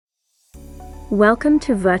Welcome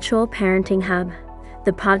to Virtual Parenting Hub,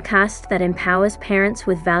 the podcast that empowers parents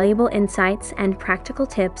with valuable insights and practical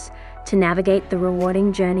tips to navigate the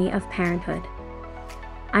rewarding journey of parenthood.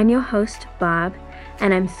 I'm your host, Barb,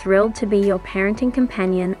 and I'm thrilled to be your parenting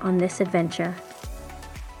companion on this adventure.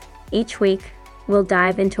 Each week, we'll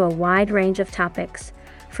dive into a wide range of topics,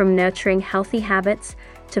 from nurturing healthy habits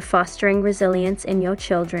to fostering resilience in your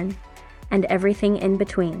children, and everything in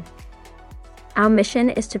between. Our mission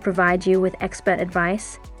is to provide you with expert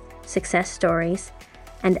advice, success stories,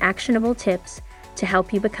 and actionable tips to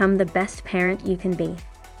help you become the best parent you can be.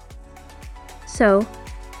 So,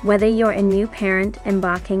 whether you're a new parent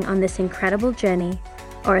embarking on this incredible journey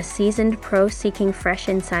or a seasoned pro seeking fresh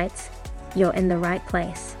insights, you're in the right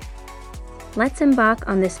place. Let's embark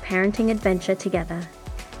on this parenting adventure together.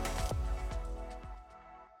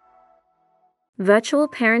 Virtual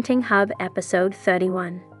Parenting Hub Episode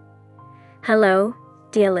 31. Hello,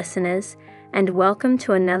 dear listeners, and welcome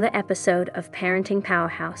to another episode of Parenting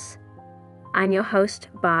Powerhouse. I'm your host,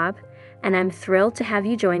 Barb, and I'm thrilled to have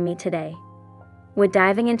you join me today. We're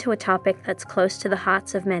diving into a topic that's close to the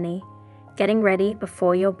hearts of many, getting ready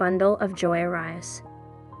before your bundle of joy arrives.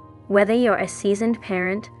 Whether you're a seasoned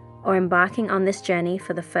parent or embarking on this journey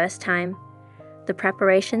for the first time, the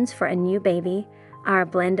preparations for a new baby are a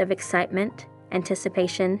blend of excitement,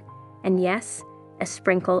 anticipation, and yes, a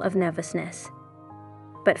sprinkle of nervousness.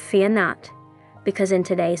 But fear not, because in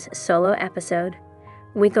today's solo episode,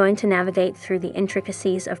 we're going to navigate through the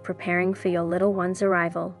intricacies of preparing for your little one's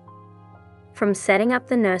arrival. From setting up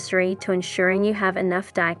the nursery to ensuring you have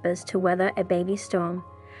enough diapers to weather a baby storm,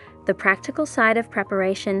 the practical side of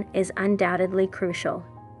preparation is undoubtedly crucial.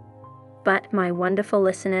 But my wonderful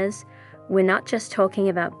listeners, we're not just talking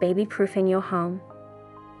about baby-proofing your home.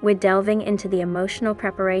 We're delving into the emotional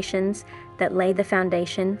preparations that lay the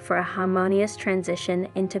foundation for a harmonious transition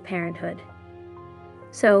into parenthood.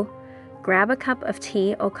 So, grab a cup of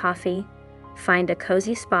tea or coffee, find a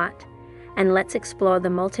cozy spot, and let's explore the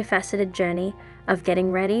multifaceted journey of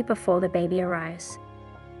getting ready before the baby arrives.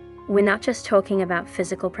 We're not just talking about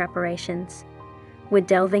physical preparations. We're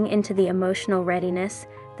delving into the emotional readiness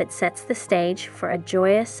that sets the stage for a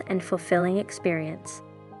joyous and fulfilling experience.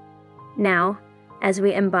 Now, as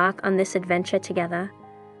we embark on this adventure together,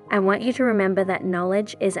 I want you to remember that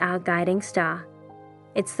knowledge is our guiding star.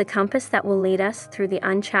 It's the compass that will lead us through the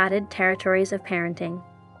uncharted territories of parenting.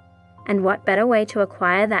 And what better way to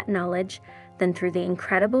acquire that knowledge than through the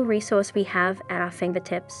incredible resource we have at our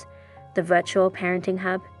fingertips, the Virtual Parenting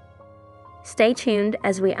Hub? Stay tuned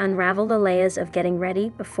as we unravel the layers of getting ready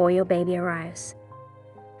before your baby arrives.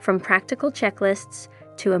 From practical checklists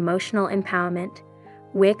to emotional empowerment,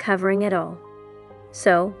 we're covering it all.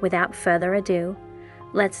 So, without further ado,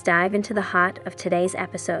 let's dive into the heart of today's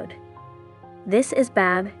episode. This is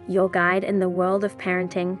Bab, your guide in the world of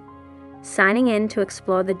parenting, signing in to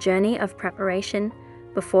explore the journey of preparation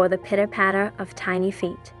before the pitter-patter of tiny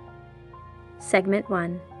feet. Segment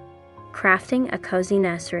 1. Crafting a Cozy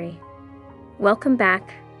Nursery. Welcome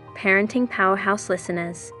back, Parenting Powerhouse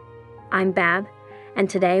listeners. I'm Bab, and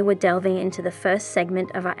today we're delving into the first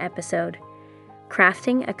segment of our episode,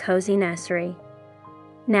 Crafting a Cozy Nursery.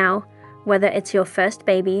 Now, whether it's your first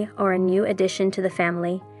baby or a new addition to the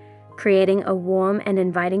family, creating a warm and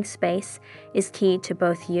inviting space is key to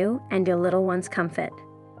both you and your little one's comfort.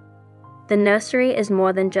 The nursery is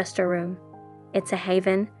more than just a room. It's a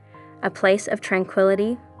haven, a place of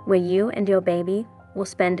tranquility where you and your baby will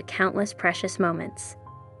spend countless precious moments.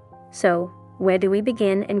 So, where do we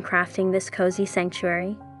begin in crafting this cozy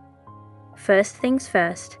sanctuary? First things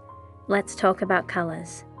first, let's talk about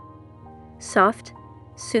colors. Soft,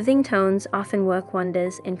 soothing tones often work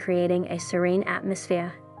wonders in creating a serene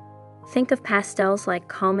atmosphere. Think of pastels like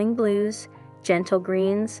calming blues, gentle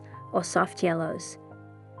greens, or soft yellows.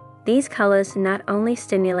 These colors not only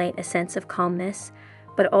stimulate a sense of calmness,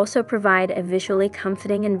 but also provide a visually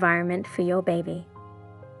comforting environment for your baby.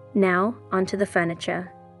 Now, onto the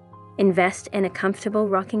furniture. Invest in a comfortable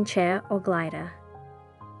rocking chair or glider.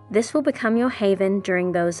 This will become your haven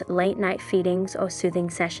during those late-night feedings or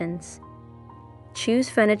soothing sessions. Choose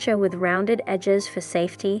furniture with rounded edges for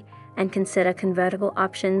safety and consider convertible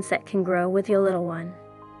options that can grow with your little one.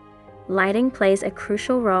 Lighting plays a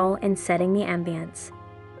crucial role in setting the ambience.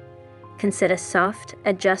 Consider soft,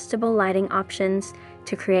 adjustable lighting options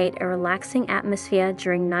to create a relaxing atmosphere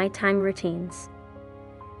during nighttime routines.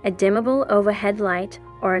 A dimmable overhead light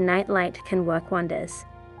or a night light can work wonders.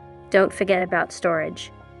 Don't forget about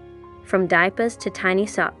storage. From diapers to tiny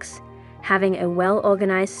socks, having a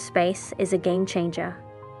well-organized space is a game changer.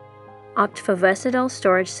 Opt for versatile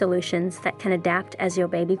storage solutions that can adapt as your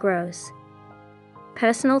baby grows.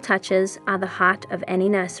 Personal touches are the heart of any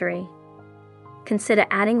nursery. Consider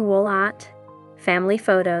adding wall art, family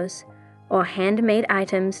photos, or handmade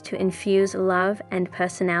items to infuse love and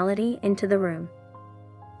personality into the room.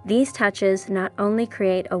 These touches not only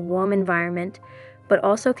create a warm environment, but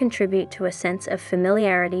also contribute to a sense of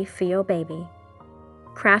familiarity for your baby.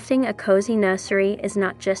 Crafting a cozy nursery is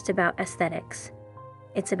not just about aesthetics.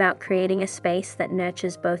 It's about creating a space that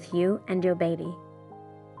nurtures both you and your baby.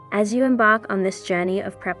 As you embark on this journey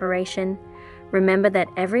of preparation, remember that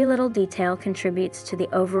every little detail contributes to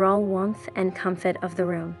the overall warmth and comfort of the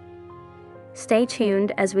room. Stay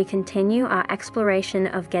tuned as we continue our exploration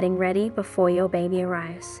of getting ready before your baby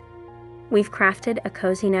arrives. We've crafted a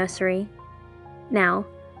cozy nursery. Now,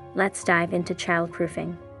 let's dive into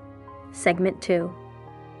childproofing. Segment 2.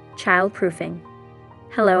 Childproofing.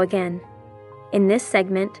 Hello again. In this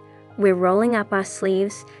segment, we're rolling up our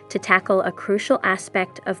sleeves to tackle a crucial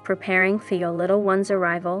aspect of preparing for your little one's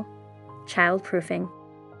arrival: childproofing.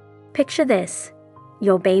 Picture this: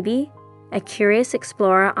 your baby, a curious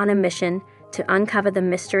explorer on a mission to uncover the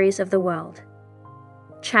mysteries of the world.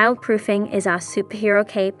 Childproofing is our superhero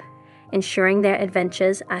cape, ensuring their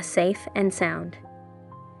adventures are safe and sound.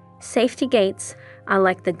 Safety gates are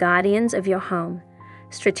like the guardians of your home,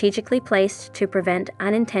 strategically placed to prevent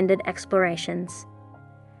unintended explorations.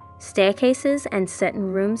 Staircases and certain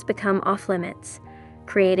rooms become off-limits,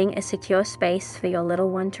 creating a secure space for your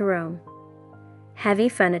little one to roam. Heavy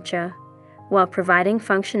furniture, while providing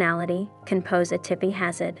functionality, can pose a tipping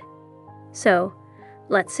hazard. So,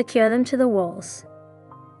 let's secure them to the walls.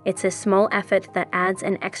 It's a small effort that adds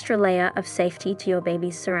an extra layer of safety to your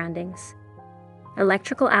baby's surroundings.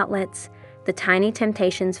 Electrical outlets, the tiny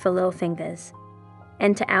temptations for little fingers.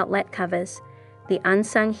 Enter-outlet covers, the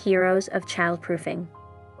unsung heroes of childproofing.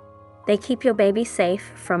 They keep your baby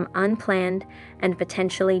safe from unplanned and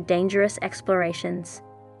potentially dangerous explorations.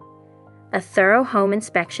 A thorough home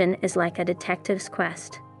inspection is like a detective's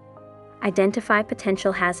quest. Identify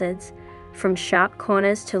potential hazards, from sharp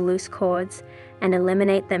corners to loose cords, and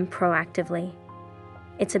eliminate them proactively.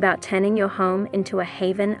 It's about turning your home into a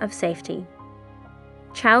haven of safety.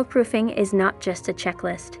 Childproofing is not just a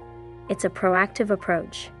checklist, it's a proactive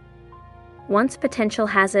approach. Once potential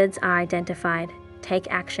hazards are identified,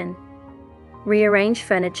 take action. Rearrange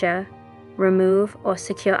furniture, remove or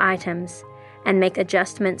secure items, and make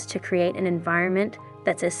adjustments to create an environment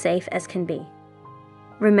that's as safe as can be.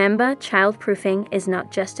 Remember, childproofing is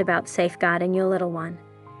not just about safeguarding your little one.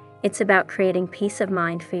 It's about creating peace of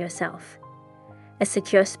mind for yourself. A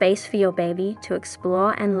secure space for your baby to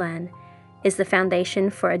explore and learn is the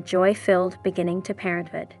foundation for a joy-filled beginning to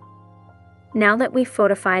parenthood. Now that we've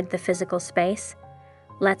fortified the physical space,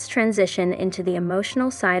 let's transition into the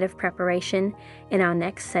emotional side of preparation in our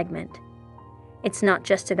next segment. It's not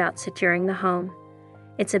just about securing the home.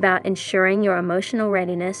 It's about ensuring your emotional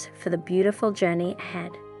readiness for the beautiful journey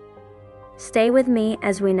ahead. Stay with me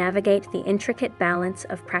as we navigate the intricate balance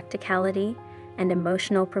of practicality and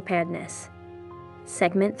emotional preparedness.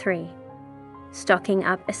 Segment 3. Stocking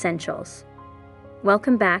up essentials.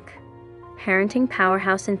 Welcome back, Parenting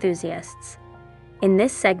Powerhouse enthusiasts. In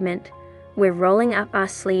this segment, we're rolling up our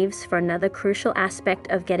sleeves for another crucial aspect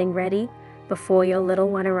of getting ready before your little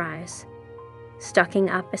one arrives: stocking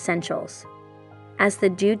up essentials. As the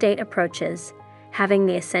due date approaches, having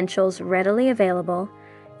the essentials readily available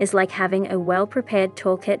is like having a well-prepared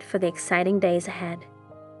toolkit for the exciting days ahead.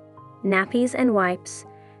 Nappies and wipes,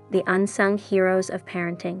 the unsung heroes of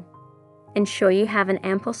parenting. Ensure you have an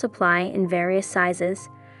ample supply in various sizes,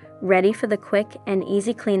 ready for the quick and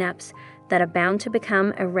easy cleanups that are bound to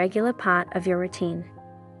become a regular part of your routine.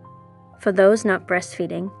 For those not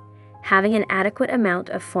breastfeeding, having an adequate amount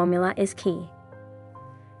of formula is key.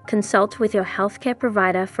 Consult with your healthcare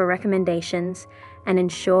provider for recommendations and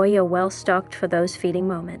ensure you're well stocked for those feeding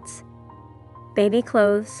moments. Baby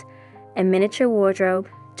clothes, a miniature wardrobe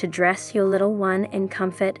to dress your little one in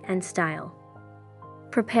comfort and style.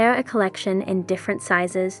 Prepare a collection in different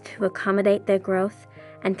sizes to accommodate their growth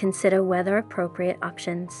and consider weather-appropriate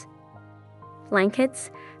options.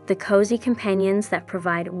 Blankets, the cozy companions that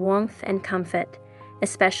provide warmth and comfort,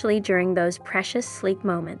 especially during those precious sleep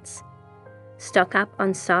moments. Stock up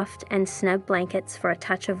on soft and snug blankets for a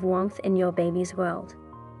touch of warmth in your baby's world.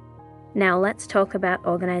 Now let's talk about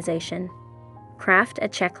organization. Craft a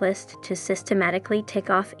checklist to systematically tick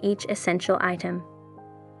off each essential item.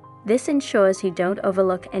 This ensures you don't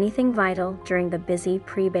overlook anything vital during the busy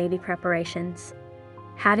pre-baby preparations.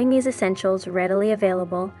 Having these essentials readily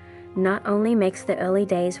available not only makes the early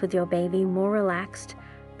days with your baby more relaxed,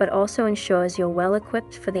 but also ensures you're well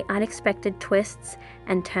equipped for the unexpected twists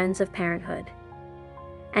and turns of parenthood.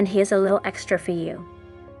 And here's a little extra for you.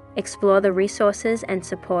 Explore the resources and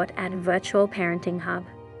support at Virtual Parenting Hub.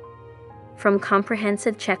 From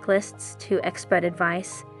comprehensive checklists to expert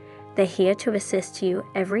advice, they're here to assist you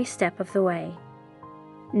every step of the way.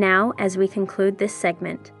 Now, as we conclude this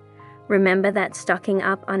segment, remember that stocking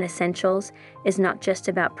up on essentials is not just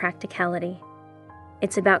about practicality.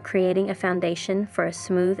 It's about creating a foundation for a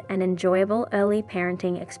smooth and enjoyable early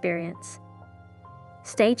parenting experience.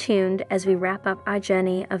 Stay tuned as we wrap up our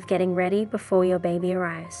journey of getting ready before your baby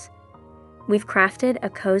arrives. We've crafted a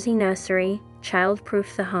cozy nursery,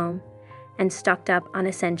 child-proofed the home, and stocked up on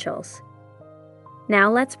essentials. Now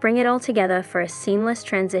let's bring it all together for a seamless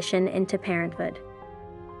transition into parenthood.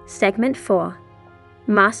 Segment 4.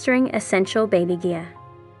 Mastering Essential Baby Gear.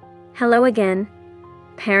 Hello again,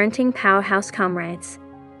 parenting powerhouse comrades.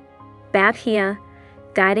 Bab here,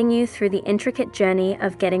 guiding you through the intricate journey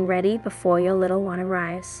of getting ready before your little one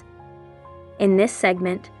arrives. In this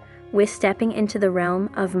segment, we're stepping into the realm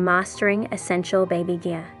of mastering essential baby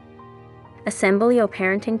gear. Assemble your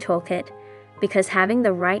parenting toolkit, because having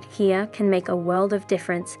the right gear can make a world of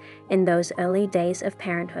difference in those early days of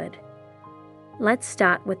parenthood. Let's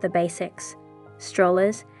start with the basics: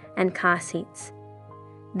 strollers and car seats.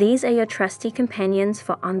 These are your trusty companions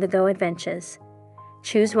for on-the-go adventures.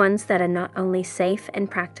 Choose ones that are not only safe and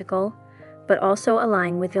practical, but also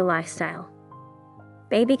align with your lifestyle.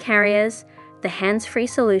 Baby carriers, the hands-free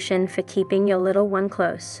solution for keeping your little one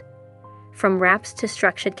close. From wraps to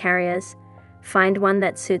structured carriers, find one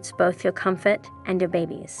that suits both your comfort and your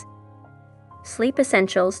baby's. Sleep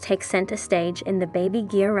essentials take center stage in the baby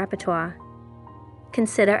gear repertoire.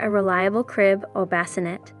 Consider a reliable crib or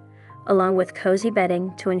bassinet, along with cozy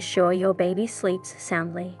bedding to ensure your baby sleeps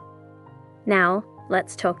soundly. Now,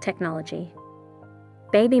 let's talk technology.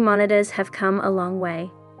 Baby monitors have come a long way,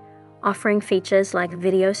 offering features like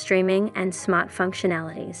video streaming and smart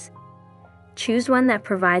functionalities. Choose one that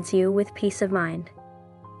provides you with peace of mind.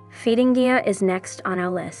 Feeding gear is next on our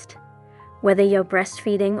list. Whether you're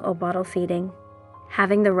breastfeeding or bottle feeding,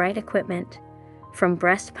 having the right equipment, from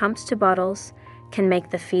breast pumps to bottles, can make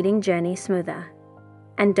the feeding journey smoother.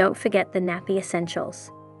 And don't forget the nappy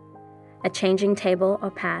essentials. A changing table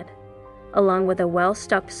or pad, along with a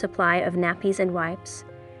well-stocked supply of nappies and wipes,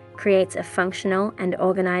 creates a functional and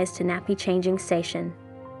organized nappy changing station.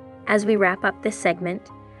 As we wrap up this segment,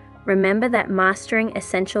 remember that mastering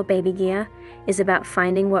essential baby gear is about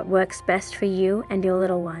finding what works best for you and your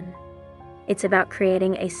little one. It's about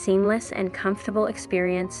creating a seamless and comfortable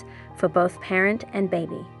experience for both parent and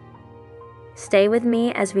baby. Stay with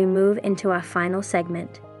me as we move into our final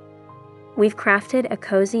segment. We've crafted a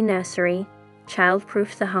cozy nursery,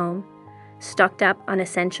 child-proofed the home, stocked up on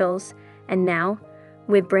essentials, and now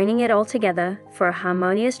we're bringing it all together for a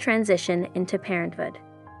harmonious transition into parenthood.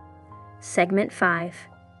 Segment 5.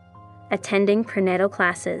 Attending prenatal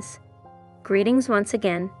classes. Greetings once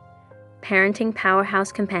again, parenting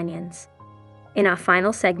powerhouse companions. In our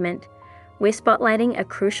final segment, we're spotlighting a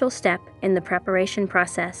crucial step in the preparation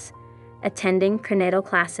process: attending prenatal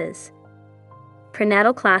classes.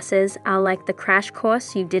 Prenatal classes are like the crash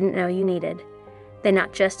course you didn't know you needed. They're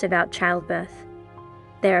not just about childbirth.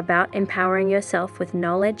 They're about empowering yourself with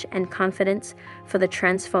knowledge and confidence for the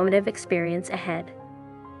transformative experience ahead.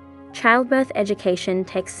 Childbirth education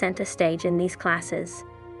takes center stage in these classes.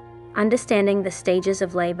 Understanding the stages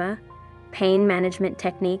of labor, pain management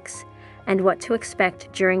techniques, and what to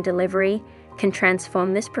expect during delivery can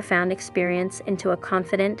transform this profound experience into a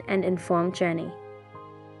confident and informed journey.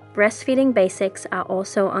 Breastfeeding basics are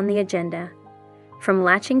also on the agenda. From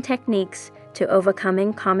latching techniques to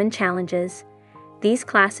overcoming common challenges, these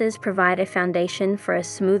classes provide a foundation for a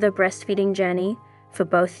smoother breastfeeding journey for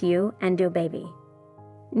both you and your baby.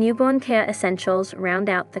 Newborn care essentials round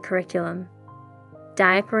out the curriculum.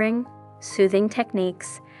 Diapering, soothing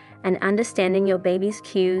techniques, and understanding your baby's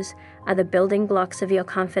cues are the building blocks of your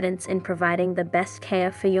confidence in providing the best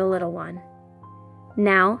care for your little one.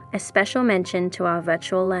 Now, a special mention to our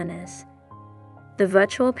virtual learners. The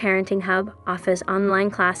Virtual Parenting Hub offers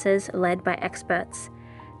online classes led by experts,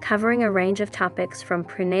 covering a range of topics from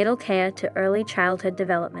prenatal care to early childhood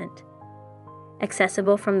development.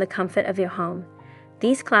 Accessible from the comfort of your home,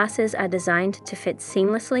 these classes are designed to fit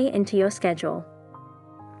seamlessly into your schedule.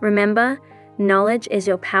 Remember, knowledge is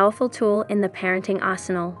your powerful tool in the parenting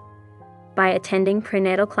arsenal. By attending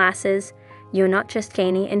prenatal classes, you're not just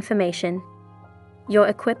gaining information, you're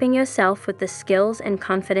equipping yourself with the skills and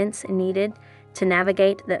confidence needed to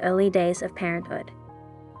navigate the early days of parenthood.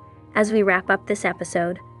 As we wrap up this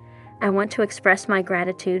episode, I want to express my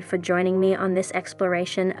gratitude for joining me on this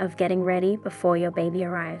exploration of getting ready before your baby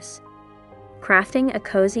arrives. Crafting a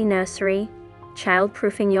cozy nursery,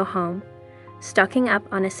 child-proofing your home, stocking up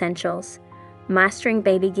on essentials, mastering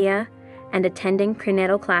baby gear, and attending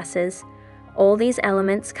prenatal classes, all these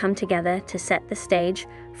elements come together to set the stage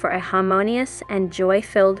for a harmonious and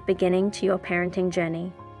joy-filled beginning to your parenting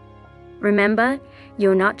journey. Remember,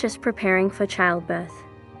 you're not just preparing for childbirth.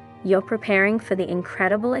 You're preparing for the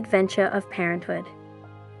incredible adventure of parenthood.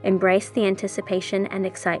 Embrace the anticipation and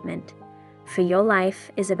excitement, for your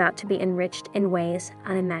life is about to be enriched in ways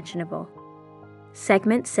unimaginable.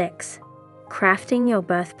 Segment 6. Crafting your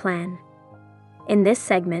birth plan. In this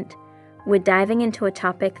segment, we're diving into a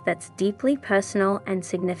topic that's deeply personal and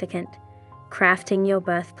significant: crafting your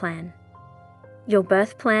birth plan. Your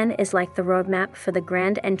birth plan is like the roadmap for the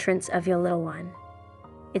grand entrance of your little one.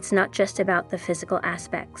 It's not just about the physical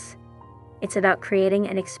aspects. It's about creating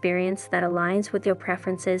an experience that aligns with your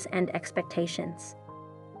preferences and expectations.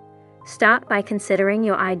 Start by considering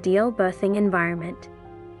your ideal birthing environment.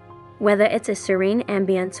 Whether it's a serene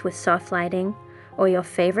ambience with soft lighting or your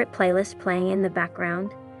favorite playlist playing in the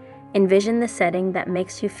background, envision the setting that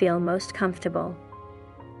makes you feel most comfortable.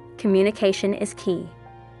 Communication is key.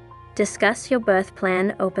 Discuss your birth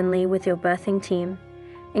plan openly with your birthing team,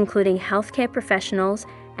 including healthcare professionals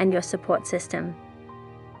and your support system.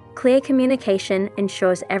 Clear communication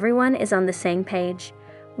ensures everyone is on the same page,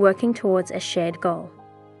 working towards a shared goal.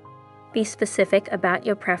 Be specific about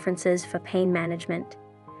your preferences for pain management.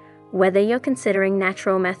 Whether you're considering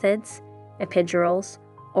natural methods, epidurals,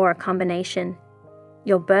 or a combination,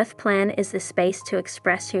 your birth plan is the space to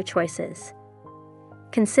express your choices.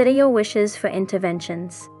 Consider your wishes for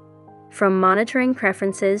interventions. From monitoring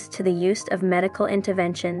preferences to the use of medical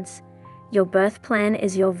interventions, your birth plan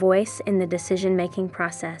is your voice in the decision-making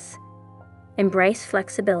process. Embrace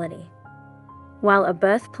flexibility. While a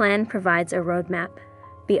birth plan provides a roadmap,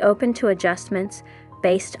 be open to adjustments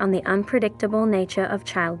based on the unpredictable nature of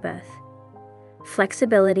childbirth.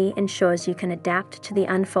 Flexibility ensures you can adapt to the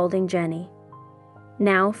unfolding journey.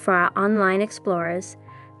 Now, for our online explorers,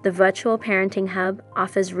 the Virtual Parenting Hub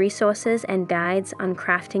offers resources and guides on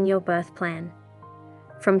crafting your birth plan.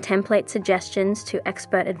 From template suggestions to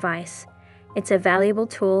expert advice, it's a valuable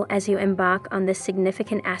tool as you embark on this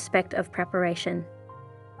significant aspect of preparation.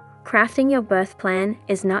 Crafting your birth plan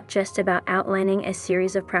is not just about outlining a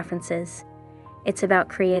series of preferences. It's about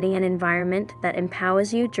creating an environment that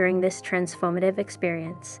empowers you during this transformative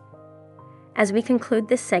experience. As we conclude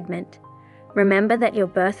this segment, remember that your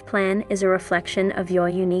birth plan is a reflection of your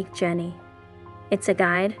unique journey. It's a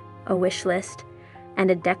guide, a wish list,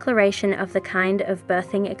 and a declaration of the kind of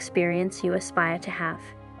birthing experience you aspire to have.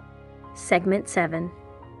 Segment 7.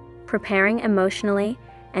 Preparing emotionally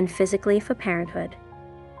and physically for parenthood.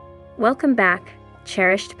 Welcome back,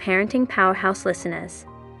 cherished Parenting Powerhouse listeners.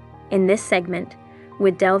 In this segment,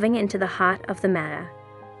 we're delving into the heart of the matter: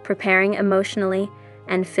 preparing emotionally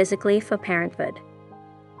and physically for parenthood.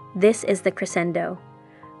 This is the crescendo,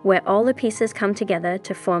 where all the pieces come together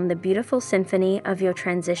to form the beautiful symphony of your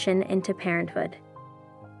transition into parenthood.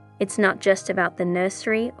 It's not just about the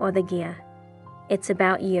nursery or the gear. It's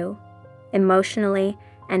about you, emotionally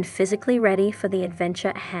and physically ready for the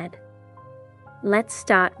adventure ahead. Let's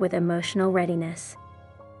start with emotional readiness.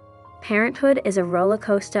 Parenthood is a roller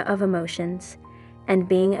coaster of emotions, and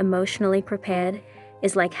being emotionally prepared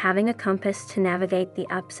is like having a compass to navigate the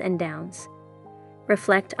ups and downs.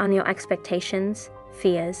 Reflect on your expectations,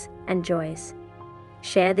 fears, and joys.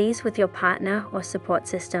 Share these with your partner or support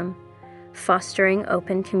system, fostering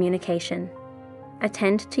open communication.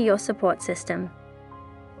 Attend to your support system.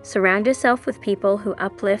 Surround yourself with people who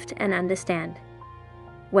uplift and understand.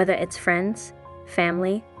 Whether it's friends,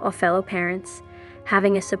 family, or fellow parents,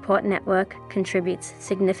 having a support network contributes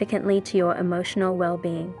significantly to your emotional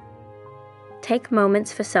well-being. Take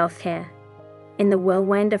moments for self-care. In the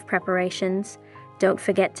whirlwind of preparations, don't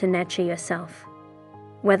forget to nurture yourself.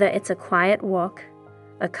 Whether it's a quiet walk,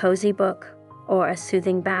 a cozy book, or a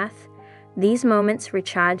soothing bath, these moments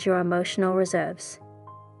recharge your emotional reserves.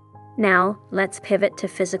 Now, let's pivot to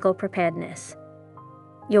physical preparedness.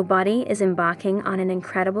 Your body is embarking on an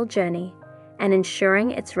incredible journey, and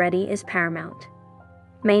ensuring it's ready is paramount.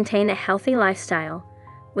 Maintain a healthy lifestyle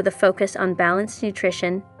with a focus on balanced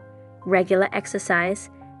nutrition, regular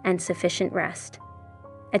exercise, and sufficient rest.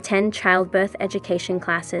 Attend childbirth education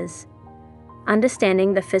classes.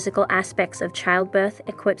 Understanding the physical aspects of childbirth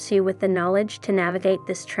equips you with the knowledge to navigate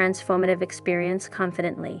this transformative experience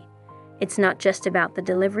confidently. It's not just about the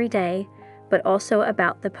delivery day, but also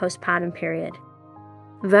about the postpartum period.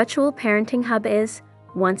 Virtual Parenting Hub is,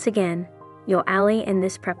 once again, your ally in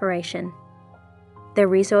this preparation. Their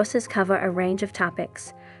resources cover a range of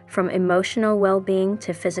topics, from emotional well-being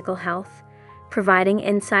to physical health, providing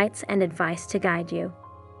insights and advice to guide you.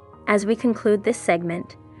 As we conclude this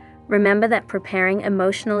segment, remember that preparing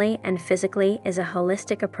emotionally and physically is a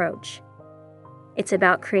holistic approach. It's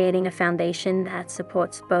about creating a foundation that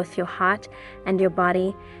supports both your heart and your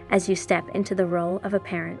body as you step into the role of a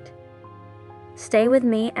parent. Stay with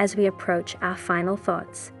me as we approach our final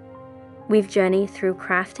thoughts. We've journeyed through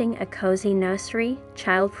crafting a cozy nursery,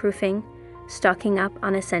 childproofing, stocking up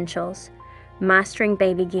on essentials, mastering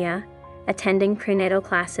baby gear, attending prenatal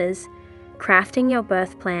classes, crafting your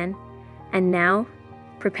birth plan, and now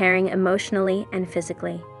preparing emotionally and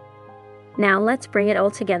physically. Now let's bring it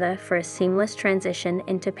all together for a seamless transition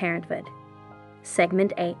into parenthood.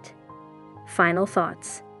 Segment 8. Final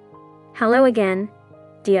Thoughts. Hello again,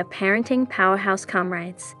 dear Parenting Powerhouse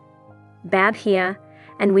comrades. Bab here,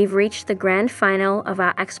 and we've reached the grand final of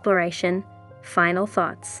our exploration, Final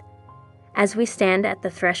Thoughts. As we stand at the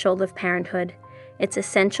threshold of parenthood, it's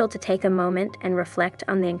essential to take a moment and reflect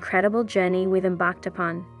on the incredible journey we've embarked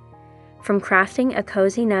upon. From crafting a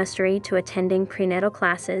cozy nursery to attending prenatal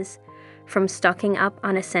classes, from stocking up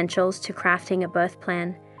on essentials to crafting a birth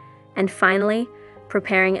plan, and finally,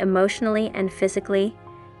 preparing emotionally and physically,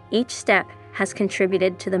 each step has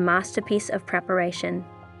contributed to the masterpiece of preparation.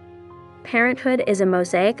 Parenthood is a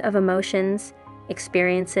mosaic of emotions,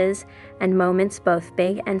 experiences, and moments both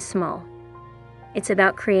big and small. It's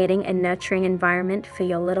about creating a nurturing environment for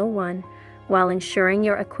your little one while ensuring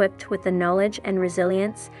you're equipped with the knowledge and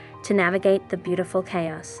resilience to navigate the beautiful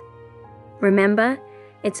chaos. Remember,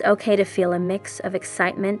 it's okay to feel a mix of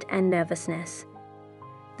excitement and nervousness.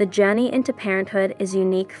 The journey into parenthood is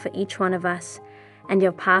unique for each one of us, and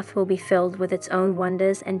your path will be filled with its own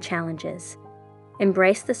wonders and challenges.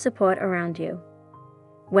 Embrace the support around you.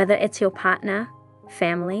 Whether it's your partner,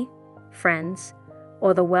 family, friends,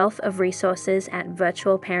 or the wealth of resources at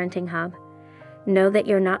Virtual Parenting Hub, know that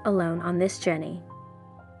you're not alone on this journey.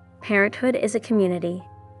 Parenthood is a community,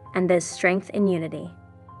 and there's strength in unity.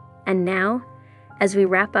 And now, as we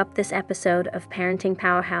wrap up this episode of Parenting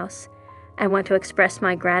Powerhouse, I want to express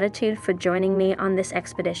my gratitude for joining me on this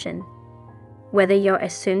expedition. Whether you're a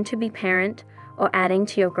soon-to-be parent or adding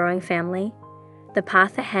to your growing family, the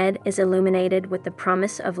path ahead is illuminated with the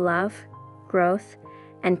promise of love, growth,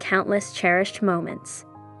 and countless cherished moments.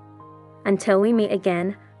 Until we meet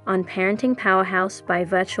again on Parenting Powerhouse by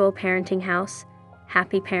Virtual Parenting House,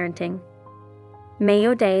 happy parenting. May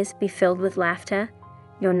your days be filled with laughter,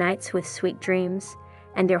 your nights with sweet dreams,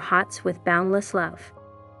 and your hearts with boundless love.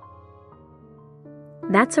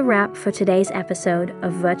 That's a wrap for today's episode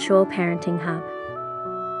of Virtual Parenting Hub.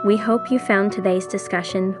 We hope you found today's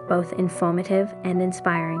discussion both informative and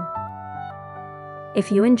inspiring.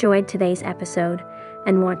 If you enjoyed today's episode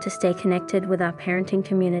and want to stay connected with our parenting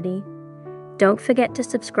community, don't forget to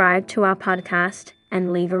subscribe to our podcast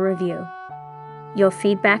and leave a review. Your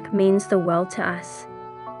feedback means the world to us.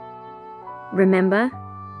 Remember,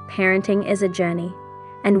 parenting is a journey,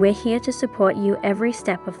 and we're here to support you every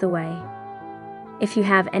step of the way. If you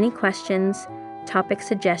have any questions, topic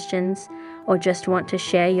suggestions, or just want to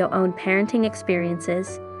share your own parenting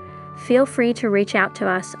experiences, feel free to reach out to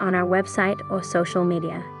us on our website or social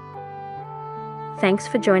media. Thanks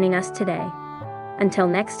for joining us today. Until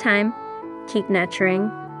next time, keep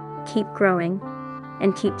nurturing, keep growing,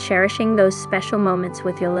 and keep cherishing those special moments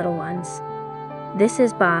with your little ones. This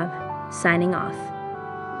is Bob, signing off.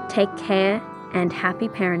 Take care and happy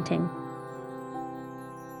parenting.